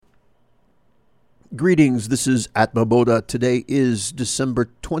Greetings, this is Atma Bodha. Today is December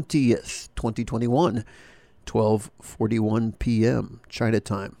 20th, 2021, 12:41 p.m. China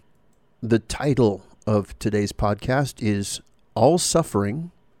time. The title of today's podcast is All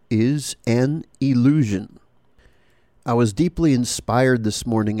Suffering is an Illusion. I was deeply inspired this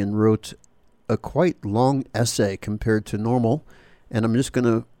morning and wrote a quite long essay compared to normal, and I'm just going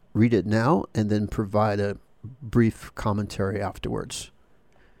to read it now and then provide a brief commentary afterwards.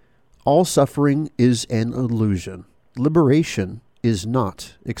 All suffering is an illusion. Liberation is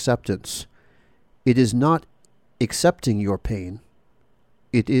not acceptance. It is not accepting your pain.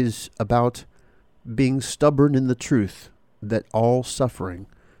 It is about being stubborn in the truth that all suffering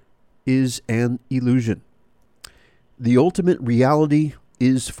is an illusion. The ultimate reality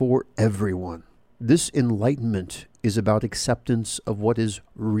is for everyone. This enlightenment is about acceptance of what is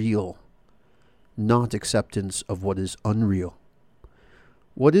real, not acceptance of what is unreal.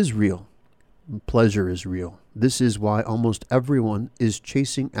 What is real? Pleasure is real. This is why almost everyone is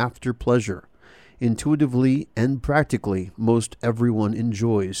chasing after pleasure. Intuitively and practically, most everyone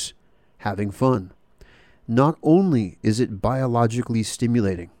enjoys having fun. Not only is it biologically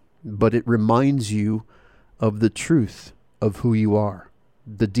stimulating, but it reminds you of the truth of who you are,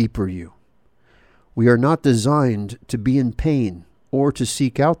 the deeper you. We are not designed to be in pain or to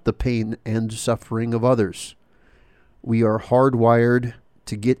seek out the pain and suffering of others. We are hardwired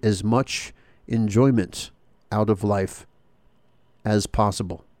to get as much enjoyment out of life as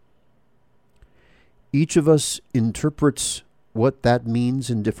possible. Each of us interprets what that means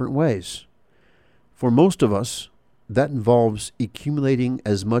in different ways. For most of us, that involves accumulating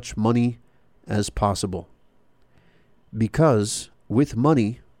as much money as possible. Because with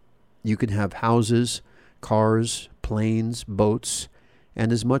money, you can have houses, cars, planes, boats,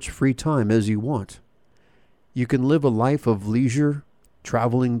 and as much free time as you want. You can live a life of leisure,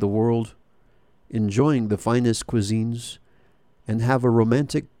 traveling the world, enjoying the finest cuisines, and have a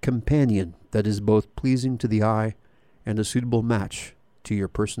romantic companion that is both pleasing to the eye and a suitable match to your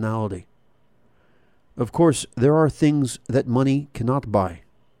personality. Of course, there are things that money cannot buy.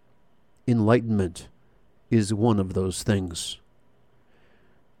 Enlightenment is one of those things.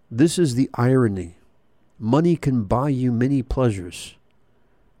 This is the irony. Money can buy you many pleasures,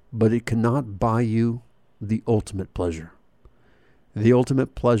 but it cannot buy you the ultimate pleasure. The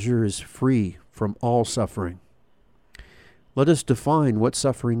ultimate pleasure is free from all suffering. Let us define what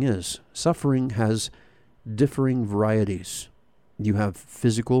suffering is. Suffering has differing varieties. You have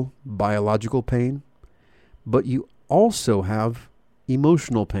physical, biological pain, but you also have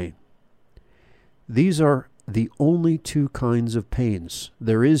emotional pain. These are the only two kinds of pains.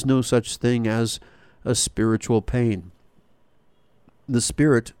 There is no such thing as a spiritual pain. The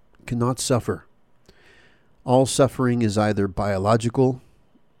spirit cannot suffer. All suffering is either biological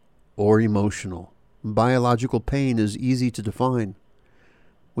or emotional. Biological pain is easy to define.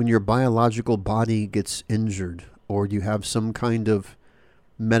 When your biological body gets injured or you have some kind of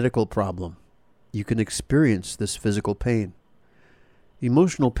medical problem, you can experience this physical pain.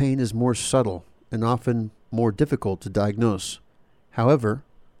 Emotional pain is more subtle and often more difficult to diagnose. However,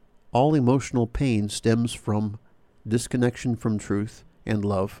 all emotional pain stems from disconnection from truth and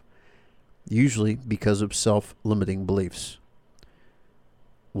love, usually because of self-limiting beliefs.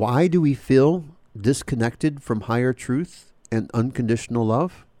 Why do we feel disconnected from higher truth and unconditional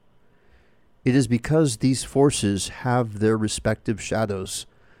love? It is because these forces have their respective shadows,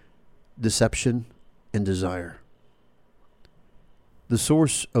 deception and desire. The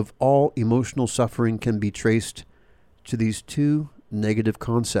source of all emotional suffering can be traced to these two negative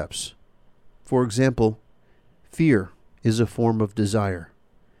concepts. For example, fear is a form of desire.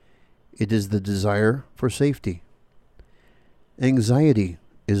 It is the desire for safety. Anxiety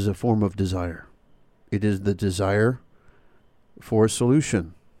is a form of desire. It is the desire for a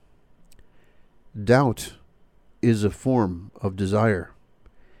solution. Doubt is a form of desire.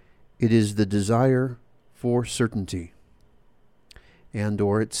 It is the desire for certainty.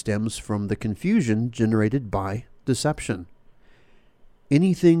 And/or it stems from the confusion generated by deception.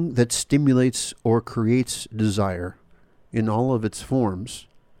 Anything that stimulates or creates desire in all of its forms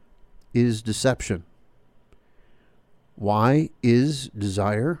is deception. Why is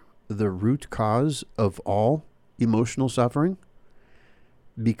desire the root cause of all emotional suffering?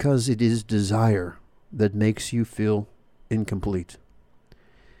 Because it is desire that makes you feel incomplete.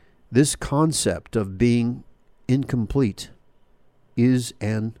 This concept of being incomplete is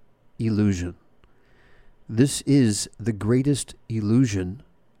an illusion. This is the greatest illusion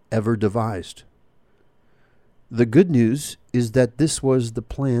ever devised. The good news is that this was the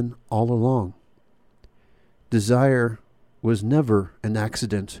plan all along. Desire was never an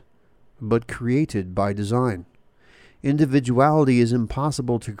accident but created by design. Individuality is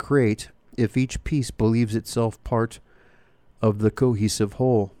impossible to create if each piece believes itself part of the cohesive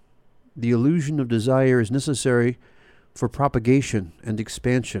whole. The illusion of desire is necessary for propagation and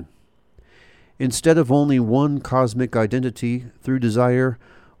expansion. Instead of only one cosmic identity, through desire,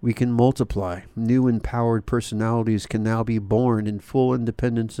 we can multiply. New empowered personalities can now be born in full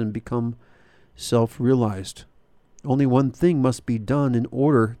independence and become self-realized. Only one thing must be done in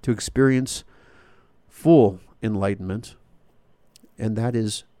order to experience full enlightenment, and that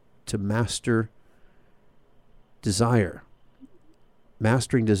is to master desire.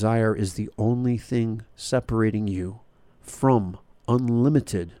 Mastering desire is the only thing separating you from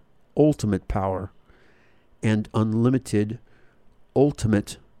unlimited ultimate power and unlimited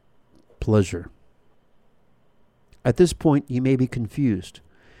ultimate pleasure. At this point, you may be confused.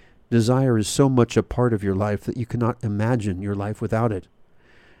 Desire is so much a part of your life that you cannot imagine your life without it.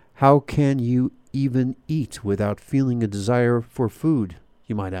 How can you even eat without feeling a desire for food,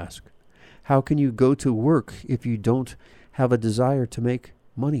 you might ask? How can you go to work if you don't have a desire to make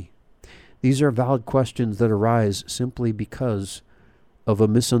money? These are valid questions that arise simply because of a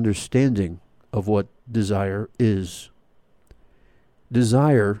misunderstanding of what desire is.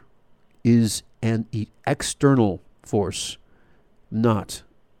 Desire is an external force, not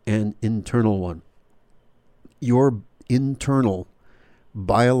an internal one. Your internal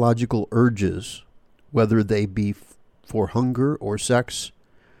biological urges, whether they be for hunger or sex,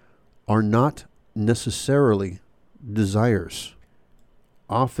 are not necessarily desires.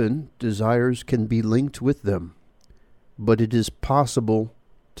 Often, desires can be linked with them, but it is possible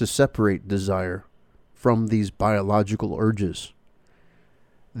to separate desire from these biological urges.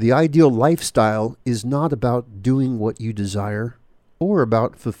 The ideal lifestyle is not about doing what you desire or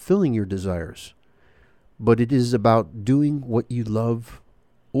about fulfilling your desires, but it is about doing what you love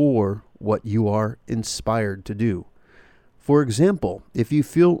or what you are inspired to do. For example, if you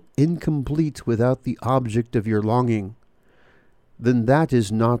feel incomplete without the object of your longing, then that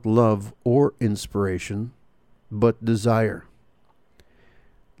is not love or inspiration, but desire.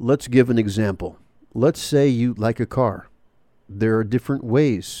 Let's give an example. Let's say you like a car. There are different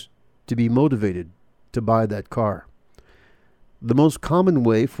ways to be motivated to buy that car. The most common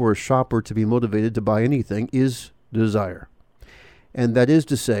way for a shopper to be motivated to buy anything is desire. And that is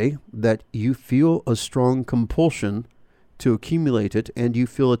to say that you feel a strong compulsion to accumulate it, and you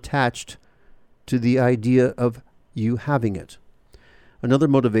feel attached to the idea of you having it. Another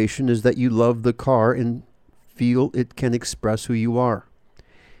motivation is that you love the car and feel it can express who you are.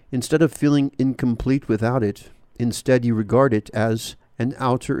 Instead of feeling incomplete without it, instead you regard it as an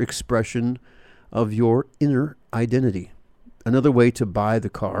outer expression of your inner identity. Another way to buy the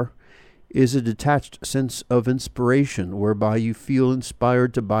car is a detached sense of inspiration, whereby you feel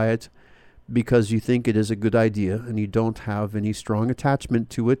inspired to buy it because you think it is a good idea and you don't have any strong attachment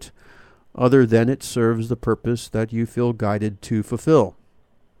to it other than it serves the purpose that you feel guided to fulfill.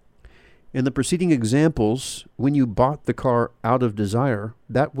 In the preceding examples, when you bought the car out of desire,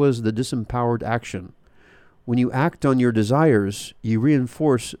 that was the disempowered action. When you act on your desires, you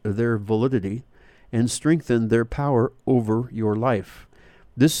reinforce their validity and strengthen their power over your life.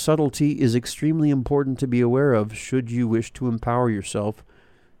 This subtlety is extremely important to be aware of should you wish to empower yourself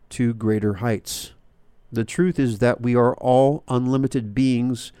to greater heights. The truth is that we are all unlimited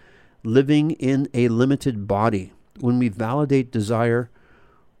beings living in a limited body. When we validate desire,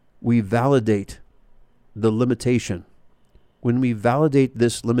 we validate the limitation. When we validate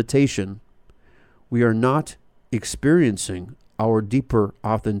this limitation, we are not experiencing our deeper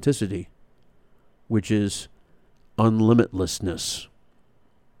authenticity, which is unlimitlessness.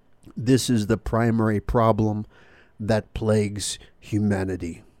 This is the primary problem that plagues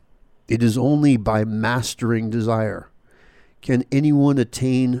humanity. It is only by mastering desire can anyone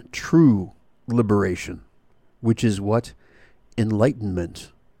attain true liberation, which is what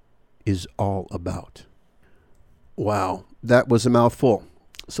enlightenment is all about. Wow, that was a mouthful.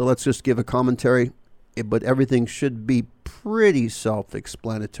 So let's just give a commentary, but everything should be pretty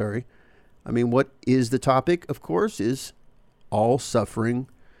self-explanatory. I mean, what is the topic? Of course, is all suffering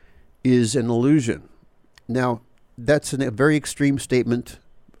is an illusion. Now, that's a very extreme statement,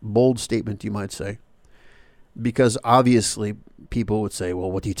 bold statement, you might say, because obviously people would say,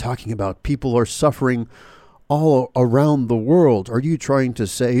 well, what are you talking about? People are suffering all around the world. Are you trying to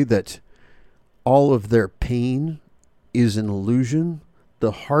say that all of their pain is an illusion?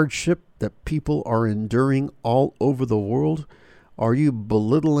 The hardship that people are enduring all over the world, are you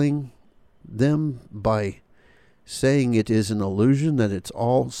belittling them by saying it is an illusion, that it's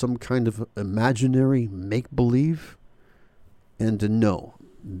all some kind of imaginary make-believe? And to know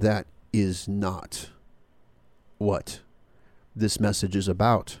that is not what this message is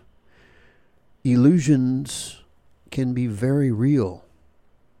about. Illusions can be very real.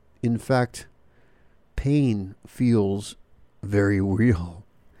 In fact, pain feels very real.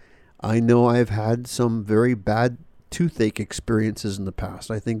 I know I've had some very bad toothache experiences in the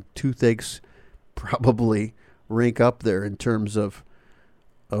past. I think toothaches probably rank up there in terms of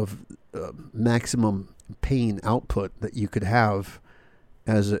maximum pain output that you could have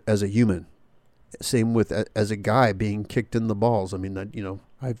as a human. Same with as a guy being kicked in the balls. I mean, that, you know,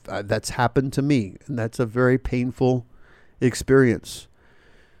 I've that's happened to me, and that's a very painful experience.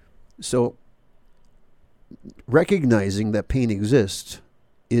 So recognizing that pain exists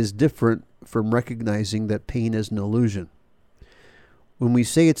is different from recognizing that pain is an illusion. When we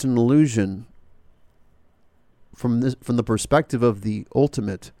say it's an illusion, from the perspective of the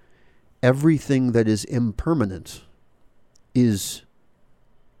ultimate, everything that is impermanent is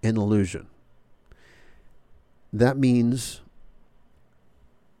an illusion. That means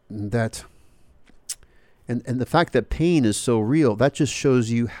that, and the fact that pain is so real, that just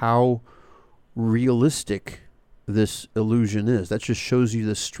shows you how realistic this illusion is. That just shows you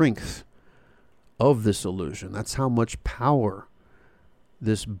the strength of this illusion. That's how much power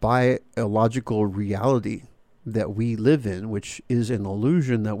this biological reality that we live in, which is an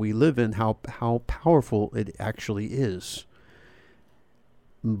illusion that we live in, how powerful it actually is.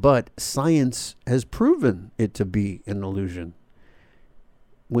 But science has proven it to be an illusion.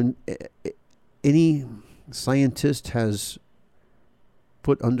 When any scientist has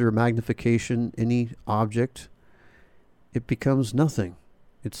put under magnification any object, it becomes nothing.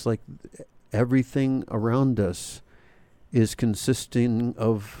 It's like everything around us is consisting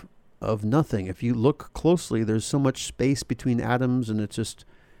of nothing. If you look closely, there's so much space between atoms, and it's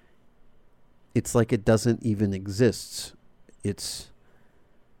like it doesn't even exist. It's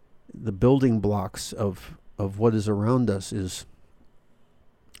the building blocks of what is around us is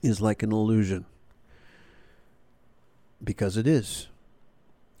like an illusion, because it is.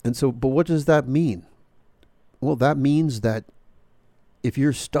 And so, but what does that mean? Well, that means that if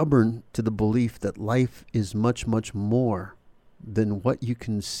you're stubborn to the belief that life is much, much more than what you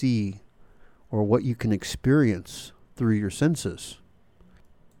can see or what you can experience through your senses,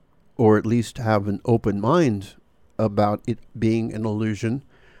 or at least have an open mind about it being an illusion,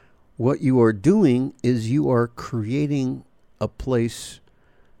 what you are doing is you are creating a place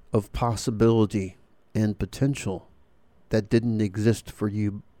of possibility and potential that didn't exist for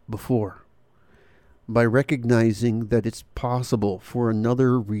you before. By recognizing that it's possible for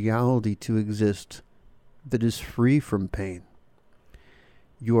another reality to exist that is free from pain,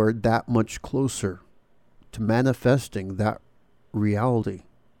 you are that much closer to manifesting that reality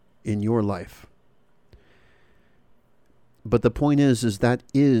in your life. But the point is that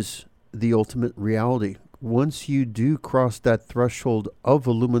is the ultimate reality. Once you do cross that threshold of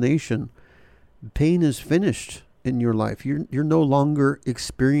illumination, pain is finished in your life. You're no longer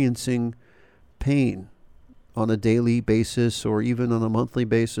experiencing pain on a daily basis or even on a monthly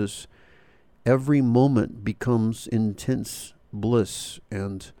basis. Every moment becomes intense bliss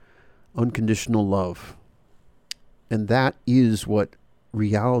and unconditional love. And that is what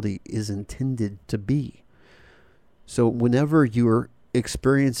reality is intended to be. So whenever you're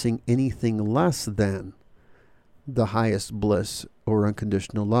experiencing anything less than the highest bliss or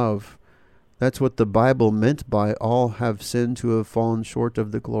unconditional love, that's what the Bible meant by all have sinned to have fallen short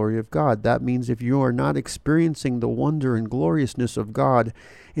of the glory of God. That means if you are not experiencing the wonder and gloriousness of God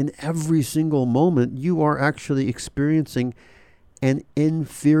in every single moment, you are actually experiencing an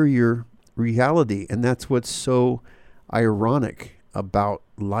inferior reality. And that's what's so ironic about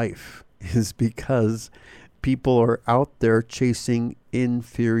life, is because people are out there chasing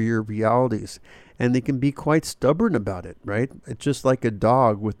inferior realities, and they can be quite stubborn about it, right? It's just like a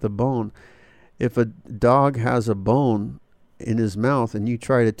dog with the bone. If a dog has a bone in his mouth and you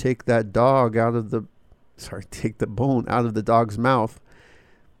try to take that dog take the bone out of the dog's mouth,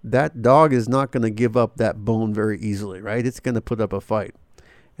 that dog is not going to give up that bone very easily, right? It's going to put up a fight.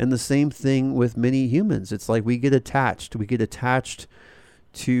 And the same thing with many humans. It's like we get attached. We get attached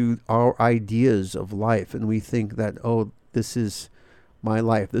to our ideas of life, and we think that, oh, this is my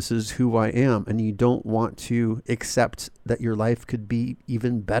life. This is who I am. And you don't want to accept that your life could be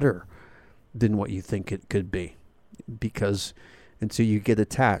even better than what you think it could be, and so you get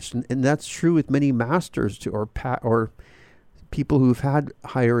attached. And that's true with many masters or people who've had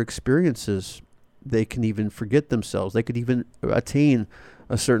higher experiences. They can even forget themselves. They could even attain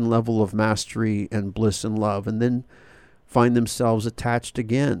a certain level of mastery and bliss and love, and then find themselves attached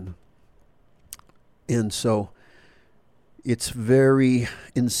again. And so It's very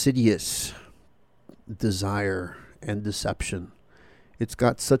insidious desire and deception. It's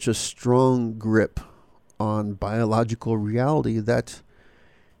got such a strong grip on biological reality that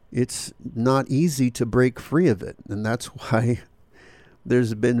it's not easy to break free of it. And that's why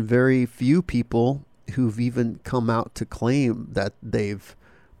there's been very few people who've even come out to claim that they've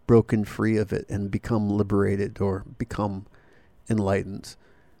broken free of it and become liberated or become enlightened.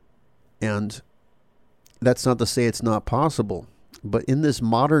 And that's not to say it's not possible. But in this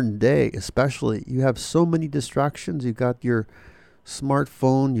modern day, especially, you have so many distractions. You've got your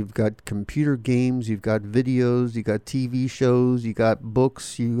smartphone, you've got computer games, you've got videos, you've got TV shows, you got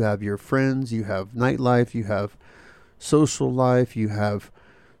books, you have your friends, you have nightlife, you have social life, you have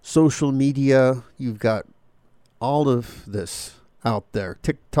social media, you've got all of this out there.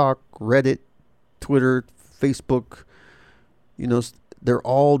 TikTok, Reddit, Twitter, Facebook, they're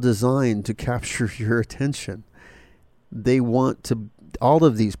all designed to capture your attention. They want to, all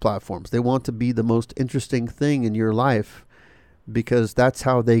of these platforms, they want to be the most interesting thing in your life because that's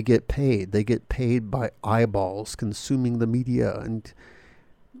how they get paid. They get paid by eyeballs, consuming the media and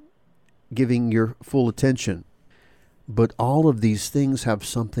giving your full attention. But all of these things have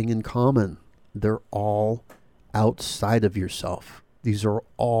something in common. They're all outside of yourself. These are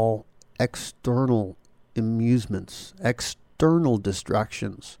all external amusements, external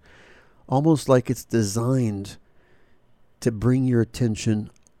distractions, almost like it's designed to bring your attention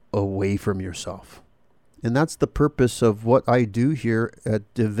away from yourself. And that's the purpose of what I do here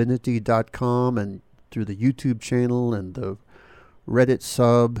at divinity.com and through the YouTube channel and the Reddit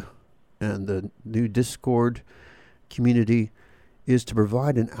sub and the new Discord community, is to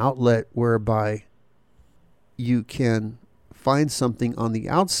provide an outlet whereby you can find something on the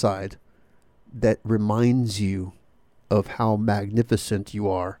outside that reminds you of how magnificent you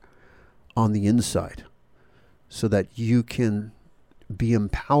are on the inside, so that you can be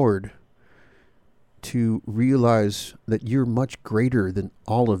empowered to realize that you're much greater than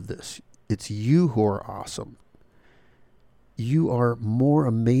all of this. It's you who are awesome. You are more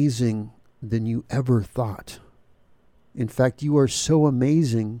amazing than you ever thought. In fact, you are so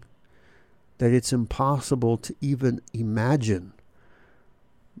amazing that it's impossible to even imagine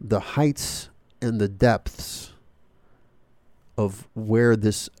the heights and the depths of where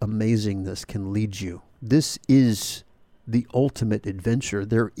this amazingness can lead you. This is the ultimate adventure.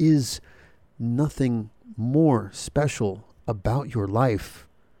 There is nothing more special about your life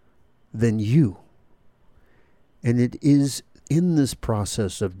than you. And it is in this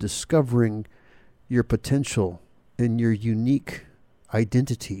process of discovering your potential and your unique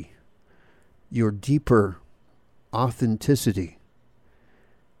identity, your deeper authenticity,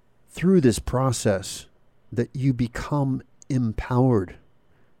 through this process that you become empowered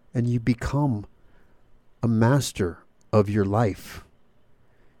and you become a master of your life.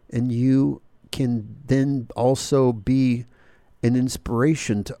 And you can then also be an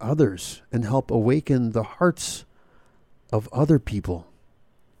inspiration to others and help awaken the hearts of other people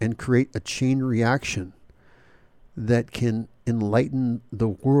and create a chain reaction that can enlighten the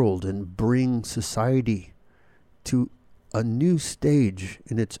world and bring society to a new stage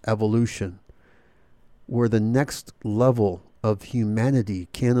in its evolution, where the next level of humanity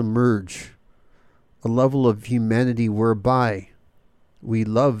can emerge, a level of humanity whereby we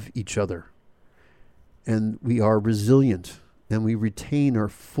love each other and we are resilient and we retain our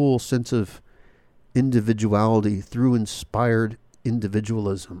full sense of individuality through inspired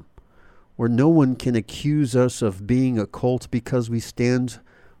individualism, where no one can accuse us of being a cult because we stand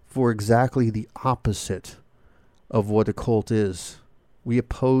for exactly the opposite of what a cult is. We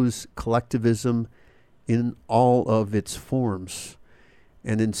oppose collectivism in all of its forms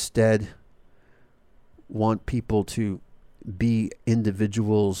and instead want people to be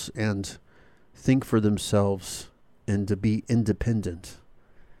individuals and think for themselves and to be independent,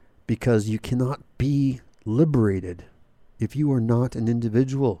 because you cannot be liberated if you are not an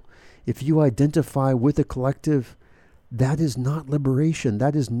individual. If you identify with a collective, that is not liberation.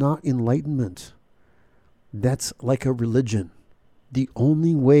 That is not enlightenment. That's like a religion. The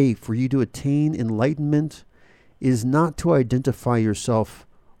only way for you to attain enlightenment is not to identify yourself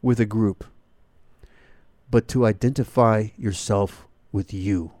with a group, but to identify yourself with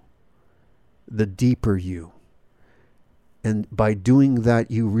you, the deeper you. And by doing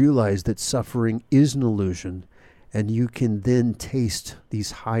that, you realize that suffering is an illusion, and you can then taste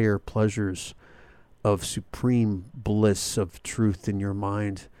these higher pleasures of supreme bliss of truth in your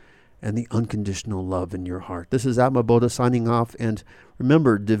mind and the unconditional love in your heart. This is Atma Bodha signing off. And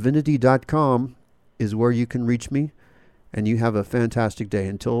remember, divinity.com is where you can reach me. And you have a fantastic day.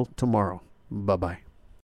 Until tomorrow. Bye-bye.